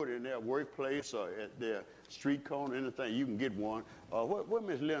in their workplace or at their street corner, anything, you can get one. What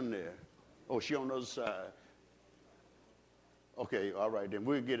Miss Lynn there? Oh, she on the other side. Okay, all right, then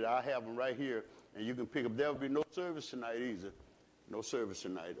we'll get it. I have them right here, and you can pick up. There will be no service tonight either. No service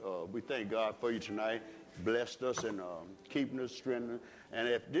tonight. We thank God for you tonight. Blessed us and keeping us, strengthening. And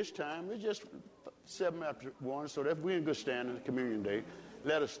at this time, it's just 7 after 1, so that we're in good standing, Communion Day.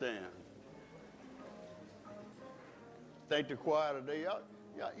 Let us stand. Thank the choir today.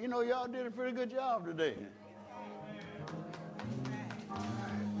 Y'all did a pretty good job today.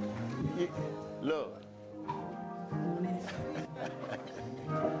 Lord.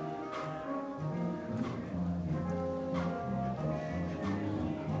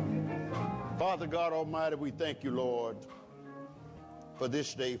 Father God Almighty, we thank you, Lord, for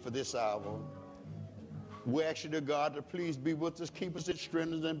this day, for this hour. We ask you, dear God, to please be with us, keep us in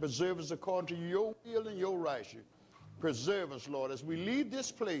strength, and preserve us according to your will and your righteousness. Preserve us, Lord, as we leave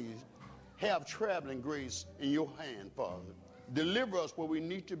this place, have traveling grace in your hand, Father. Deliver us where we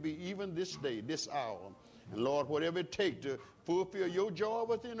need to be even this day, this hour. And Lord, whatever it takes to fulfill your joy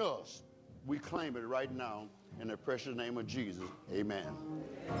within us, we claim it right now in the precious name of Jesus. Amen.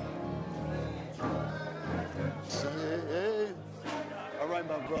 Hey. All right,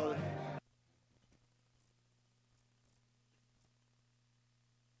 my brother.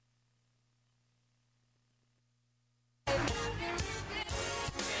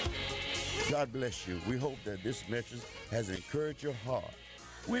 God bless you. We hope that this message has encouraged your heart.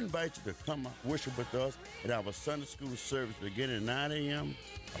 We invite you to come worship with us at our Sunday school service beginning at 9 a.m.,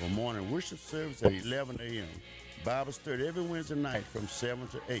 our morning worship service at 11 a.m., Bible study every Wednesday night from 7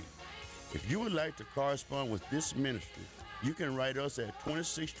 to 8. If you would like to correspond with this ministry, you can write us at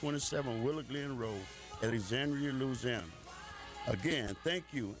 2627 Willow Glen Road, Alexandria, Louisiana. Again, thank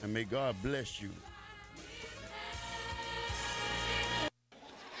you, and may God bless you.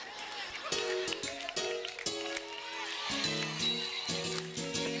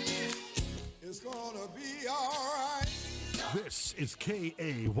 It's gonna be all right. This is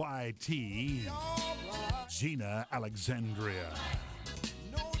KAYT, Gina, Alexandria.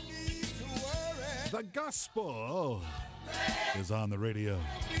 No need to worry. The gospel is on the radio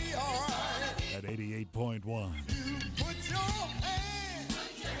Be all right. at 88.1. You put your hand.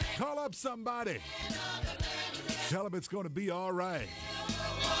 Call up somebody. Tell them it's going to be all right.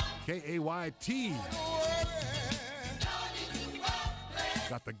 KAYT.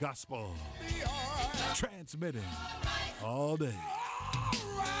 Got the gospel transmitting all day.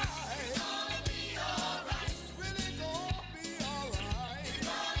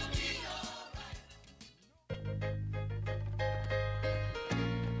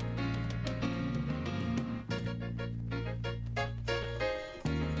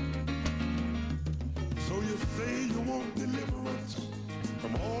 So you say you want deliverance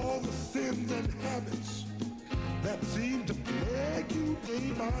from all the sins and habits that seem to plague you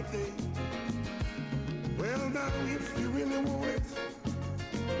day by day. Well, now, if you really want it,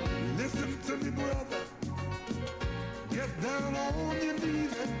 listen to me, brother. Get down on your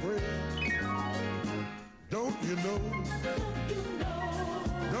knees and pray. Don't you know?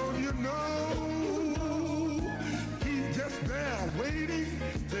 Don't you know? He's just there waiting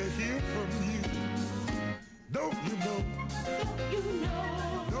to hear from you. Don't you know?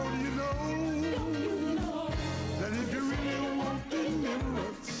 Don't you know? That if you really want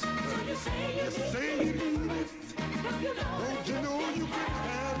deliverance, you say you need it. Don't you know you can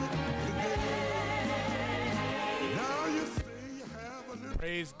have it today? Now you say you have a little.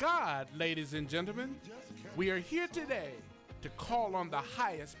 Praise God, ladies and gentlemen. We are here today to call on the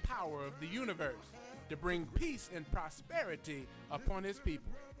highest power of the universe to bring peace and prosperity upon his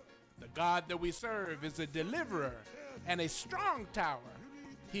people. The God that we serve is a deliverer and a strong tower.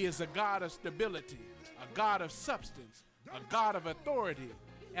 He is a God of stability, a God of substance, a God of authority,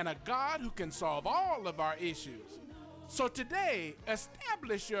 and a God who can solve all of our issues. So today,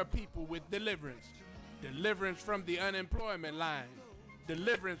 establish your people with deliverance. Deliverance from the unemployment line.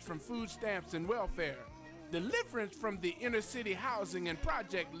 Deliverance from food stamps and welfare. Deliverance from the inner city housing and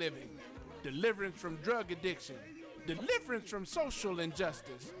project living. Deliverance from drug addiction. Deliverance from social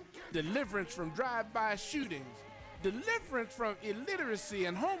injustice. Deliverance from drive-by shootings. Deliverance from illiteracy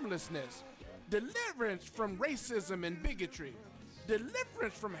and homelessness. Deliverance from racism and bigotry.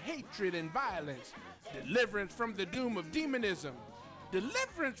 Deliverance from hatred and violence. Deliverance from the doom of demonism.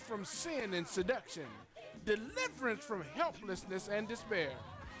 Deliverance from sin and seduction. Deliverance from helplessness and despair.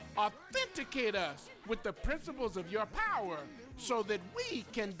 Authenticate us with the principles of your power so that we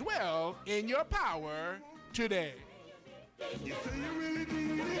can dwell in your power today. You say you really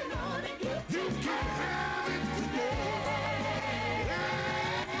need it. You can have it today.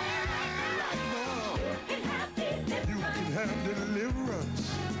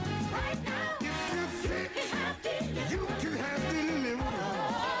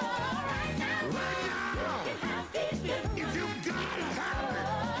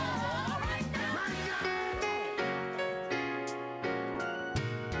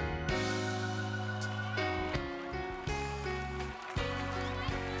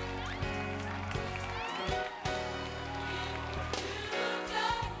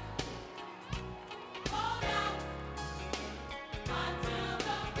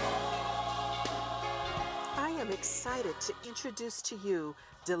 excited to introduce to you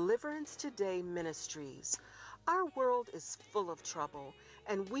Deliverance Today Ministries. Our world is full of trouble,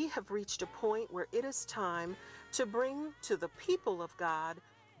 and we have reached a point where it is time to bring to the people of God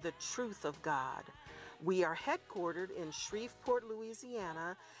the truth of God. We are headquartered in Shreveport,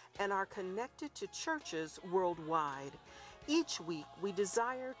 Louisiana, and are connected to churches worldwide. Each week, we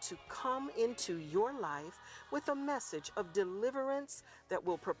desire to come into your life with a message of deliverance that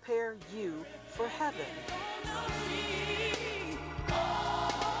will prepare you for heaven.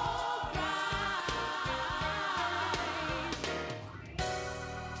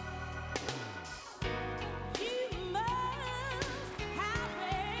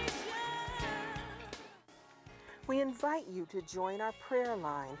 We invite you to join our prayer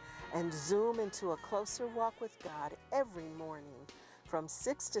line and zoom into a closer walk with God every morning from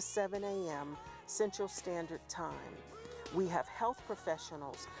 6 to 7 a.m. Central Standard Time. We have health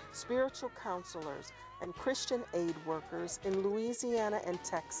professionals, spiritual counselors, and Christian aid workers in Louisiana and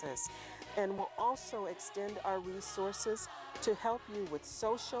Texas, and will also extend our resources to help you with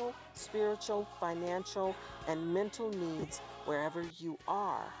social, spiritual, financial, and mental needs wherever you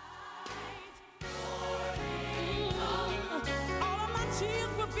are.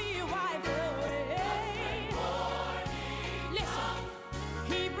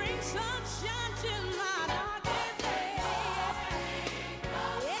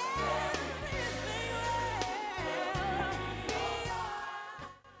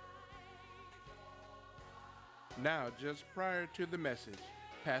 Now, just prior to the message,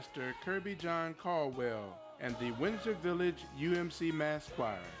 Pastor Kirby John Caldwell and the Windsor Village UMC Mass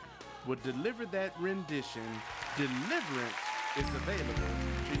Choir will deliver that rendition, Deliverance is Available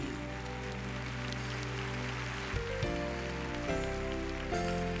to You.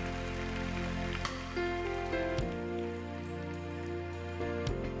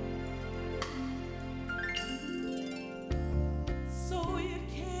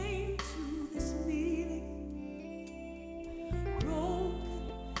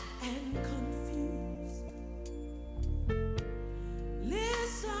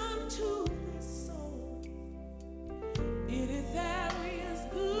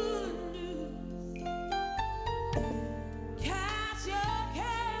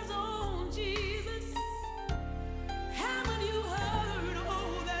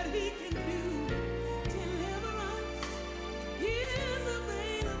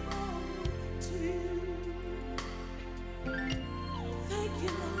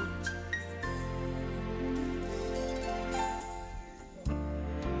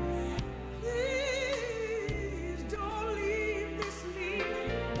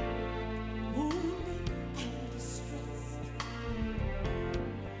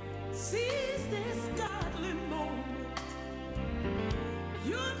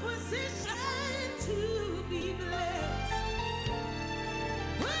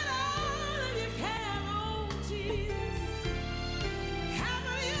 Put all of your care on Jesus. Have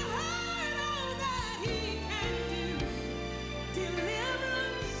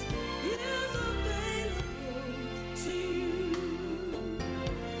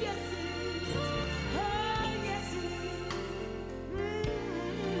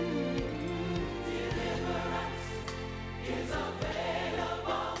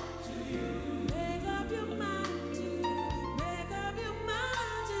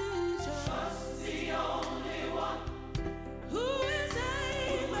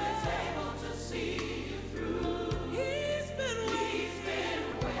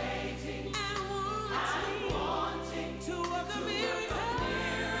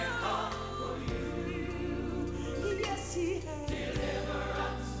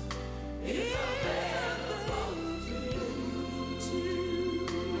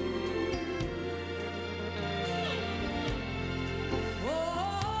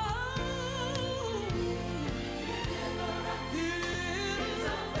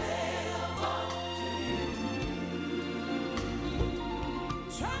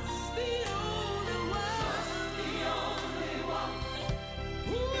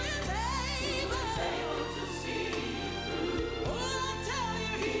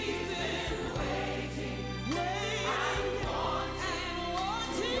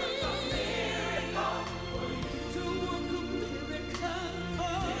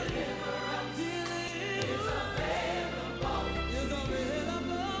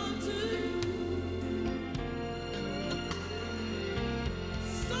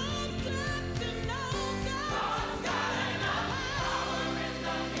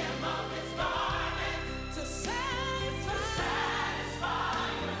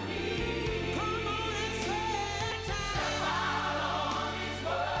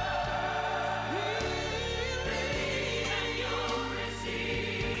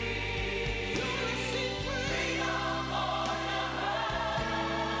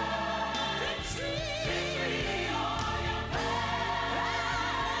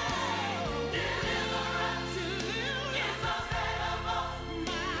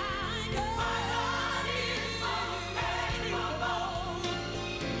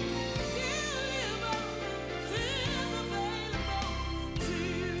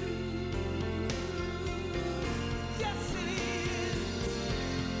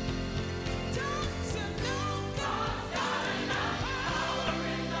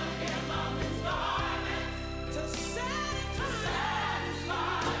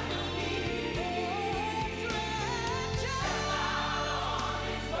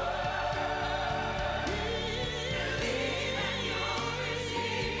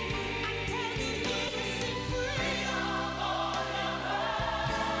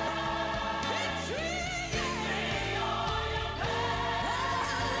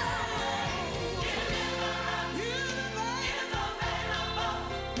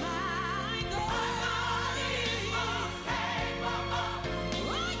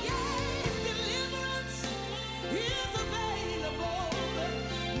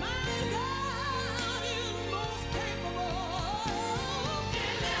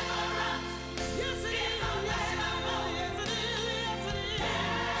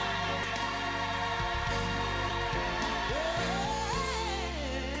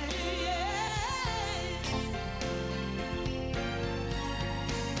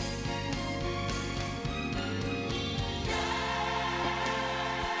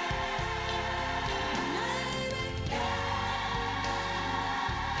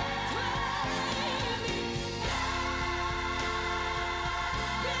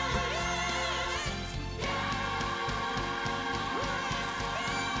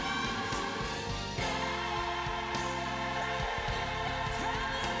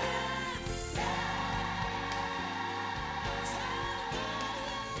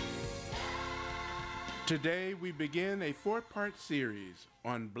Today we begin a four-part series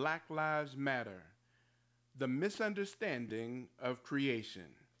on Black Lives Matter, the misunderstanding of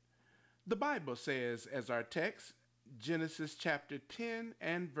creation. The Bible says as our text, Genesis chapter 10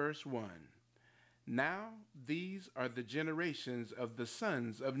 and verse 1, "Now these are the generations of the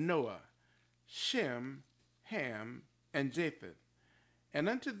sons of Noah, Shem, Ham, and Japheth, and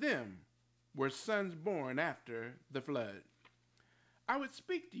unto them were sons born after the flood." I would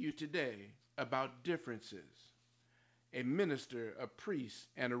speak to you today about differences. A minister, a priest,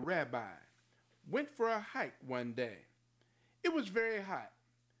 and a rabbi went for a hike one day. It was very hot.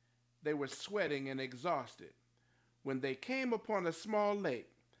 They were sweating and exhausted. When they came upon a small lake,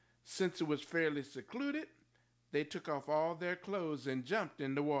 since it was fairly secluded, they took off all their clothes and jumped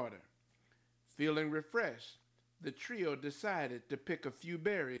in the water. Feeling refreshed, the trio decided to pick a few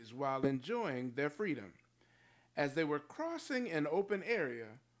berries while enjoying their freedom. As they were crossing an open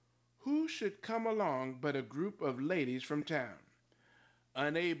area, who should come along but a group of ladies from town?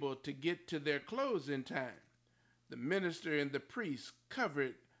 Unable to get to their clothes in time, the minister and the priest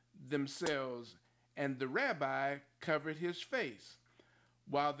covered themselves, and the rabbi covered his face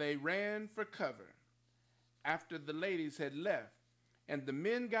while they ran for cover. After the ladies had left and the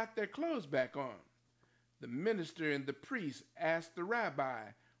men got their clothes back on, the minister and the priest asked the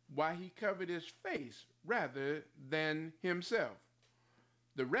rabbi why he covered his face rather than himself.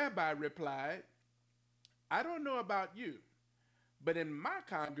 The rabbi replied, "I don't know about you, but in my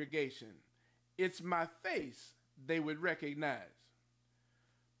congregation, it's my face they would recognize."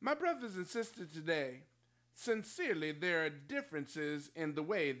 My brothers and sisters today, sincerely, there are differences in the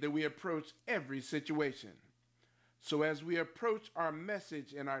way that we approach every situation. So as we approach our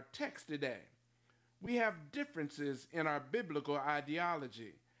message in our text today, we have differences in our biblical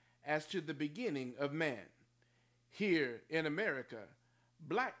ideology as to the beginning of man. Here in America,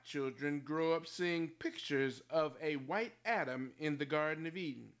 black children grow up seeing pictures of a white Adam in the Garden of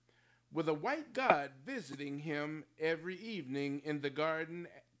Eden, with a white God visiting him every evening in the garden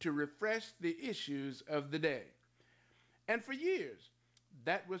to refresh the issues of the day. And for years,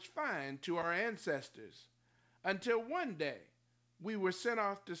 that was fine to our ancestors, until one day we were sent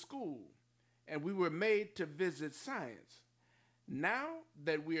off to school and we were made to visit science. Now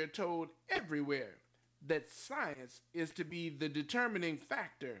that we are told everywhere that science is to be the determining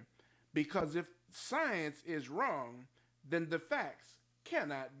factor, because if science is wrong, then the facts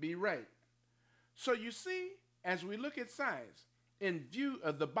cannot be right. So you see, as we look at science in view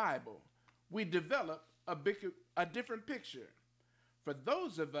of the Bible, we develop a different picture. For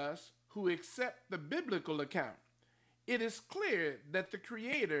those of us who accept the biblical account, it is clear that the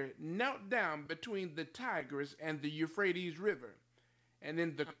Creator knelt down between the Tigris and the Euphrates River, and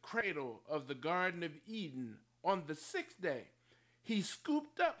in the cradle of the Garden of Eden on the sixth day, he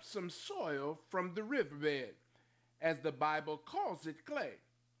scooped up some soil from the riverbed, as the Bible calls it, clay.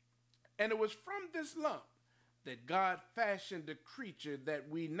 And it was from this lump that God fashioned a creature that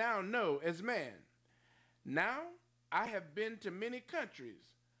we now know as man. Now, I have been to many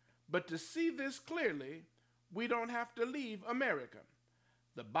countries, but to see this clearly, we don't have to leave America.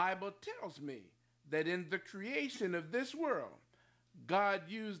 The Bible tells me that in the creation of this world, God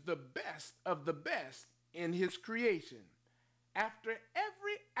used the best of the best in his creation. After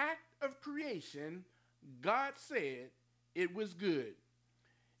every act of creation, God said it was good.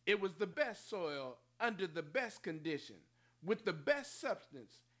 It was the best soil under the best condition, with the best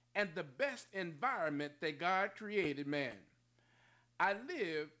substance and the best environment that God created man. I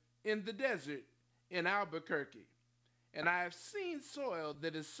live in the desert in Albuquerque, and I have seen soil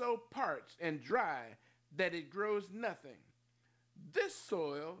that is so parched and dry that it grows nothing. This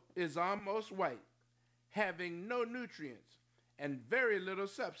soil is almost white, having no nutrients and very little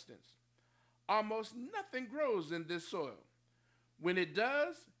substance. Almost nothing grows in this soil. When it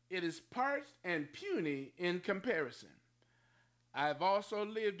does, it is parched and puny in comparison. I've also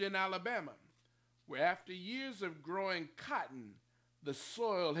lived in Alabama, where after years of growing cotton, the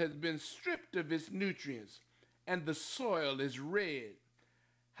soil has been stripped of its nutrients and the soil is red.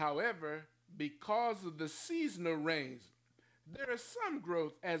 However, because of the seasonal rains, there is some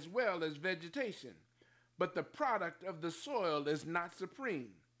growth as well as vegetation, but the product of the soil is not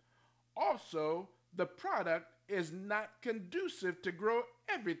supreme. Also, the product is not conducive to grow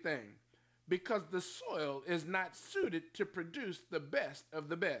everything because the soil is not suited to produce the best of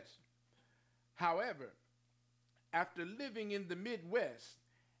the best. However, after living in the Midwest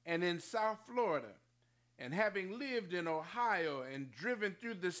and in South Florida, and having lived in Ohio and driven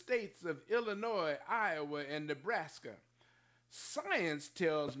through the states of Illinois, Iowa, and Nebraska, science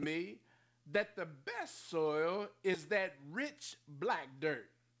tells me that the best soil is that rich black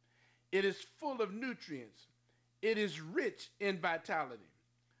dirt. It is full of nutrients. It is rich in vitality.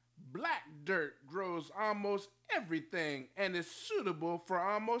 Black dirt grows almost everything and is suitable for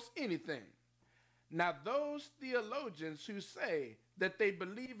almost anything. Now, those theologians who say that they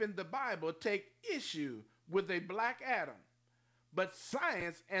believe in the Bible take issue with a black Adam. But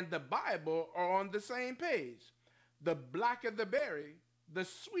science and the Bible are on the same page. The blacker the berry, the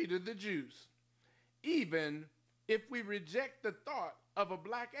sweeter the juice. Even if we reject the thought of a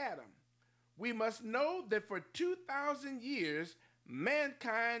black Adam, we must know that for 2,000 years,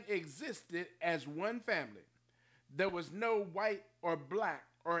 mankind existed as one family. There was no white or black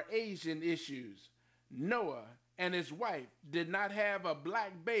or Asian issues. Noah and his wife did not have a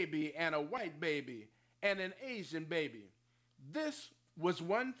black baby and a white baby and an Asian baby. This was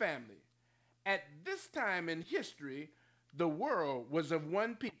one family. At this time in history, the world was of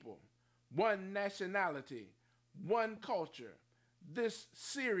one people, one nationality, one culture. This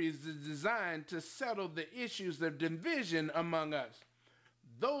series is designed to settle the issues of division among us.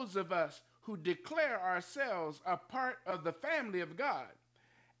 Those of us who declare ourselves a part of the family of God,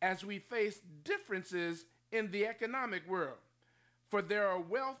 as we face differences in the economic world. For there are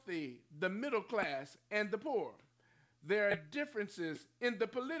wealthy, the middle class, and the poor. There are differences in the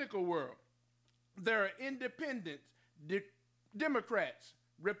political world. There are independents, Democrats,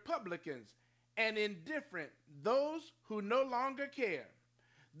 Republicans, and indifferent, those who no longer care.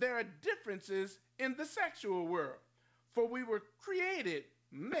 There are differences in the sexual world, for we were created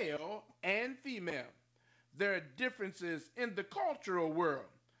male and female. There are differences in the cultural world.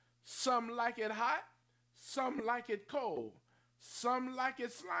 Some like it hot, some like it cold, some like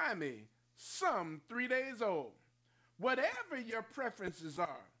it slimy, some 3 days old. Whatever your preferences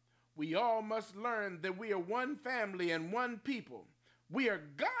are, we all must learn that we are one family and one people. We are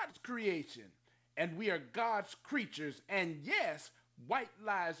God's creation, and we are God's creatures. And yes, white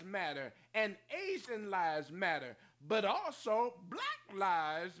lives matter, and Asian lives matter, but also black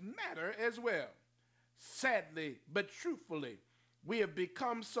lives matter as well. Sadly, but truthfully, we have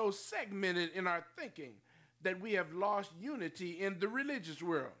become so segmented in our thinking that we have lost unity in the religious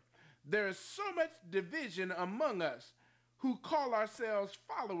world. There is so much division among us who call ourselves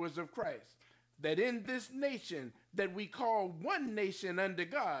followers of Christ, that in this nation that we call one nation under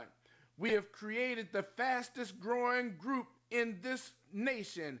God, we have created the fastest growing group in this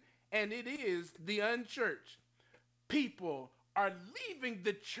nation, and it is the unchurched. People are leaving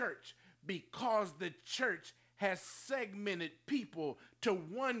the church because the church has segmented people to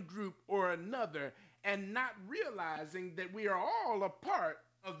one group or another and not realizing that we are all a part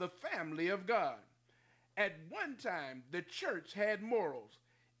of the family of God. At one time, the church had morals.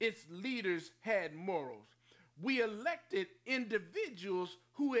 Its leaders had morals. We elected individuals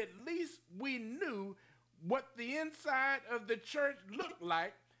who at least we knew what the inside of the church looked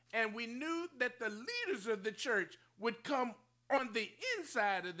like, and we knew that the leaders of the church would come on the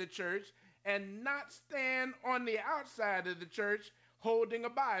inside of the church and not stand on the outside of the church holding a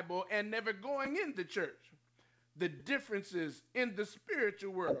Bible and never going in the church. The differences in the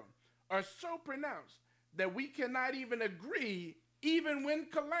spiritual world are so pronounced that we cannot even agree even when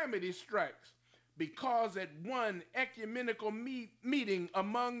calamity strikes, because at one ecumenical meeting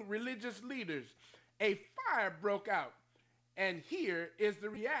among religious leaders, a fire broke out, and here is the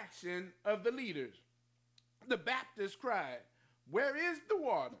reaction of the leaders. The Baptists cried, "Where is the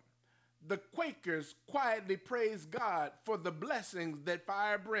water?" The Quakers quietly praised God for the blessings that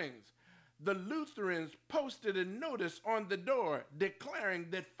fire brings. The Lutherans posted a notice on the door declaring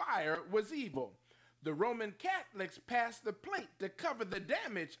that fire was evil. The Roman Catholics passed the plate to cover the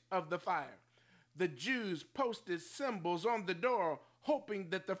damage of the fire. The Jews posted symbols on the door hoping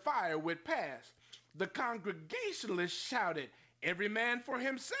that the fire would pass. The Congregationalists shouted, "Every man for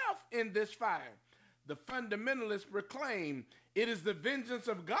himself in this fire." The fundamentalists proclaimed, "It is the vengeance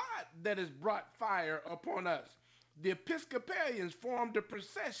of God that has brought fire upon us." The Episcopalians formed a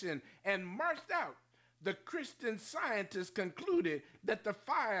procession and marched out. The Christian Scientists concluded that the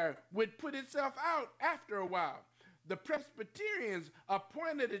fire would put itself out after a while. The Presbyterians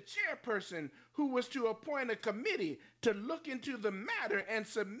appointed a chairperson who was to appoint a committee to look into the matter and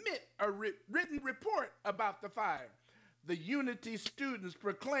submit a written report about the fire. The Unity students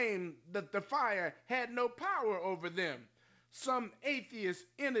proclaimed that the fire had no power over them. Some atheists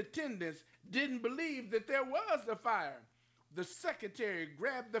in attendance didn't believe that there was a fire. The secretary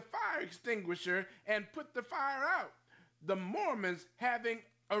grabbed the fire extinguisher and put the fire out. The Mormons, having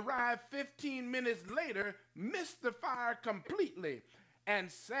arrived 15 minutes later, missed the fire completely.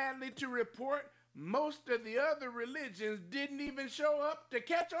 And sadly to report, most of the other religions didn't even show up to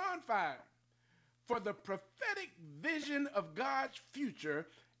catch on fire. For the prophetic vision of God's future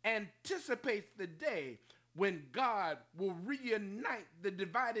anticipates the day when God will reunite the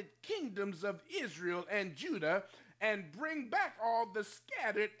divided kingdoms of Israel and Judah and bring back all the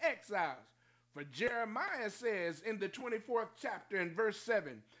scattered exiles. For Jeremiah says in the 24th chapter in verse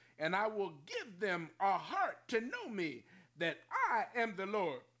 7, "And I will give them a heart to know me, that I am the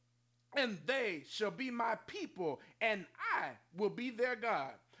Lord, and they shall be my people, and I will be their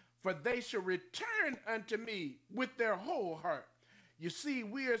God. For they shall return unto me with their whole heart." You see,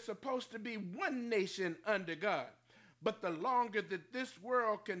 we are supposed to be one nation under God. But the longer that this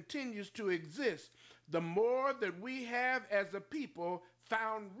world continues to exist, the more that we have as a people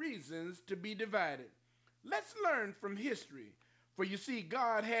found reasons to be divided. Let's learn from history. For you see,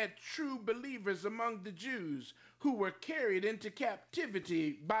 God had true believers among the Jews who were carried into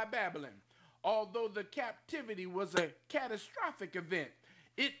captivity by Babylon. Although the captivity was a catastrophic event,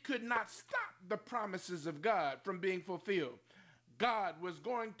 it could not stop the promises of God from being fulfilled. God was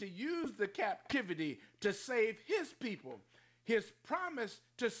going to use the captivity to save his people. His promise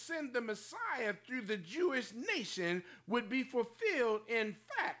to send the Messiah through the Jewish nation would be fulfilled. In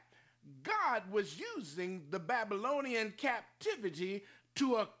fact, God was using the Babylonian captivity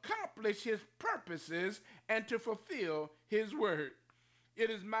to accomplish his purposes and to fulfill his word. It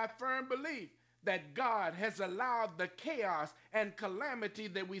is my firm belief that God has allowed the chaos and calamity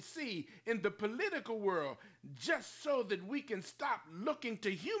that we see in the political world just so that we can stop looking to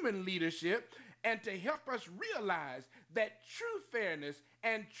human leadership and to help us realize that true fairness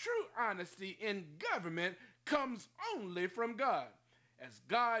and true honesty in government comes only from God. As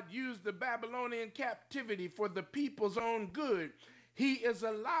God used the Babylonian captivity for the people's own good, he is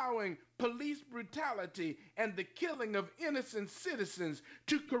allowing police brutality and the killing of innocent citizens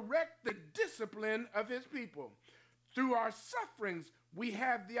to correct the discipline of his people. Through our sufferings, we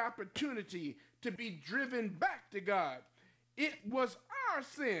have the opportunity to be driven back to God. It was our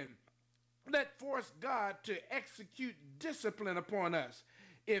sin that forced God to execute discipline upon us.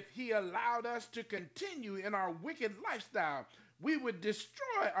 If he allowed us to continue in our wicked lifestyle, we would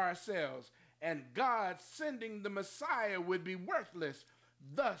destroy ourselves, and God sending the Messiah would be worthless.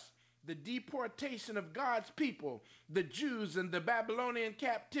 Thus, the deportation of God's people, the Jews in the Babylonian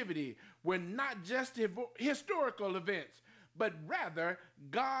captivity, were not just historical events, but rather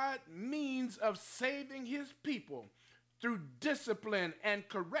God's means of saving his people. Through discipline and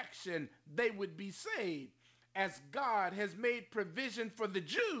correction, they would be saved. As God has made provision for the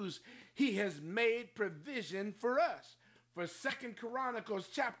Jews, he has made provision for us. For 2 Chronicles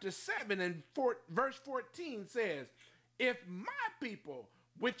chapter 7 and verse 14 says, "If my people,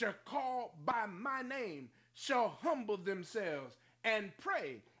 which are called by my name, shall humble themselves and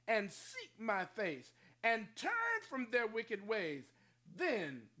pray and seek my face and turn from their wicked ways,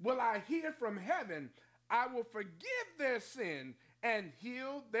 then will I hear from heaven, I will forgive their sin and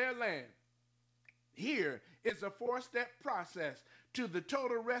heal their land." Here is a 4-step process to the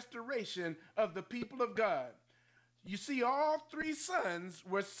total restoration of the people of God. You see, all 3 sons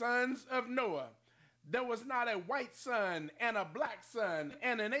were sons of Noah. There was not a white son and a black son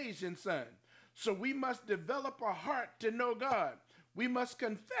and an Asian son. So we must develop a heart to know God. We must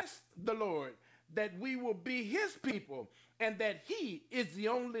confess the Lord, that we will be his people, and that he is the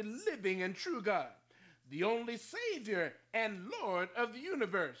only living and true God, the only Savior and Lord of the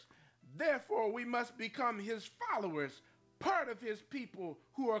universe. Therefore, we must become his followers, part of his people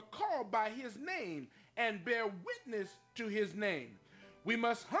who are called by his name and bear witness to his name. We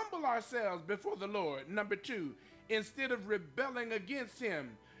must humble ourselves before the Lord. Number 2, instead of rebelling against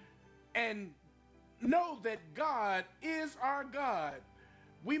him, and know that God is our God.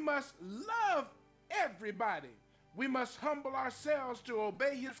 We must love everybody. We must humble ourselves to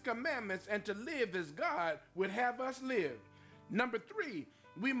obey his commandments and to live as God would have us live. Number 3,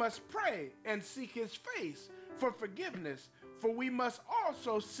 we must pray and seek his face for forgiveness, for we must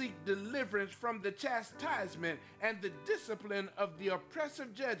also seek deliverance from the chastisement and the discipline of the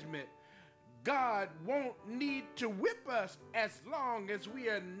oppressive judgment. God won't need to whip us as long as we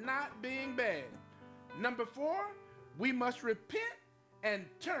are not being bad. Number 4, we must repent and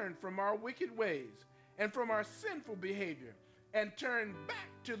turn from our wicked ways and from our sinful behavior and turn back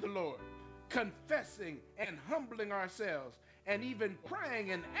to the Lord, confessing and humbling ourselves and even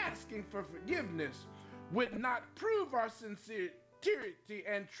praying and asking for forgiveness would not prove our sincerity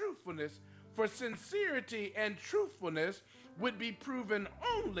and truthfulness, for sincerity and truthfulness would be proven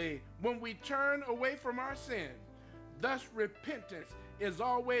only when we turn away from our sin. Thus, repentance is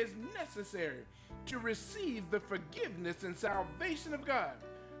always necessary to receive the forgiveness and salvation of God.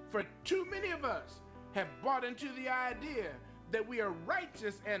 For too many of us have bought into the idea that we are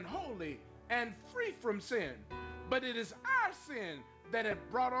righteous and holy and free from sin, but it is our sin that had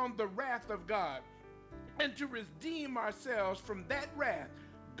brought on the wrath of God. And to redeem ourselves from that wrath,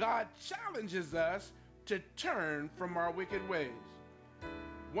 God challenges us to turn from our wicked ways.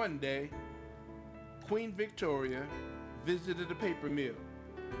 One day, Queen Victoria visited a paper mill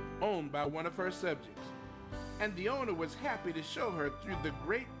owned by one of her subjects, and the owner was happy to show her through the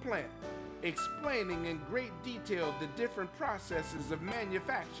great plant, explaining in great detail the different processes of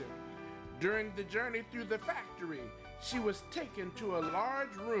manufacture. During the journey through the factory, she was taken to a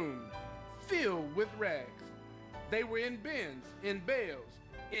large room filled with rags. They were in bins, in bales,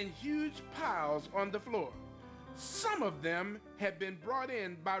 in huge piles on the floor. Some of them had been brought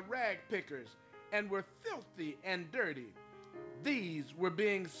in by rag pickers and were filthy and dirty. These were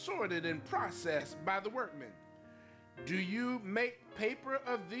being sorted and processed by the workmen. "Do you make paper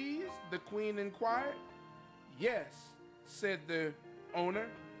of these?" the queen inquired. "Yes," said the owner.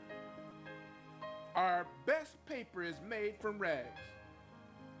 "Our best paper is made from rags."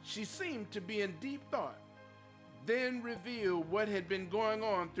 She seemed to be in deep thought, then revealed what had been going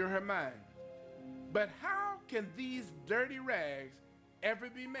on through her mind. "But how can these dirty rags ever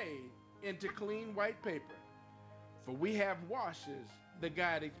be made into clean white paper? For we have washers," the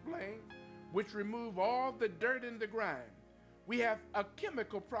guide explained, "which remove all the dirt and the grime. We have a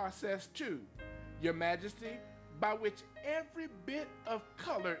chemical process too, Your Majesty, by which every bit of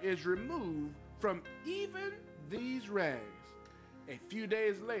color is removed from even these rags." A few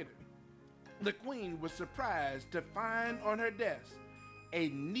days later, the queen was surprised to find on her desk a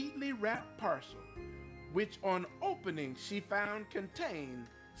neatly wrapped parcel, which on opening she found contained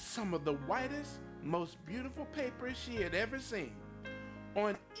some of the whitest, most beautiful paper she had ever seen.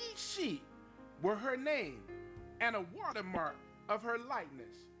 On each sheet were her name and a watermark of her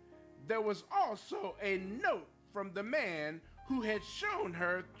likeness. There was also a note from the man who had shown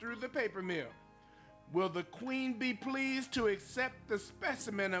her through the paper mill. "Will the queen be pleased to accept the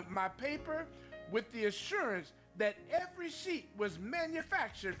specimen of my paper with the assurance that every sheet was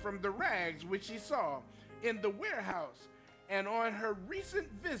manufactured from the rags which she saw in the warehouse and on her recent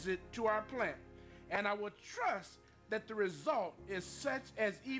visit to our plant? And I will trust that the result is such as even